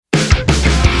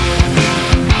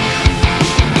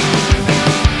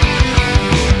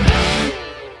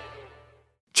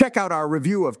Check out our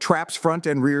review of TWRAPS front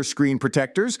and rear screen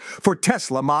protectors for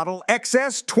Tesla Model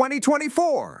XS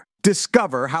 2024.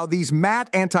 Discover how these matte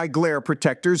anti-glare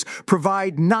protectors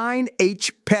provide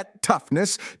 9H pet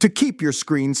toughness to keep your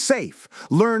screen safe.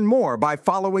 Learn more by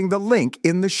following the link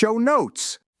in the show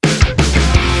notes.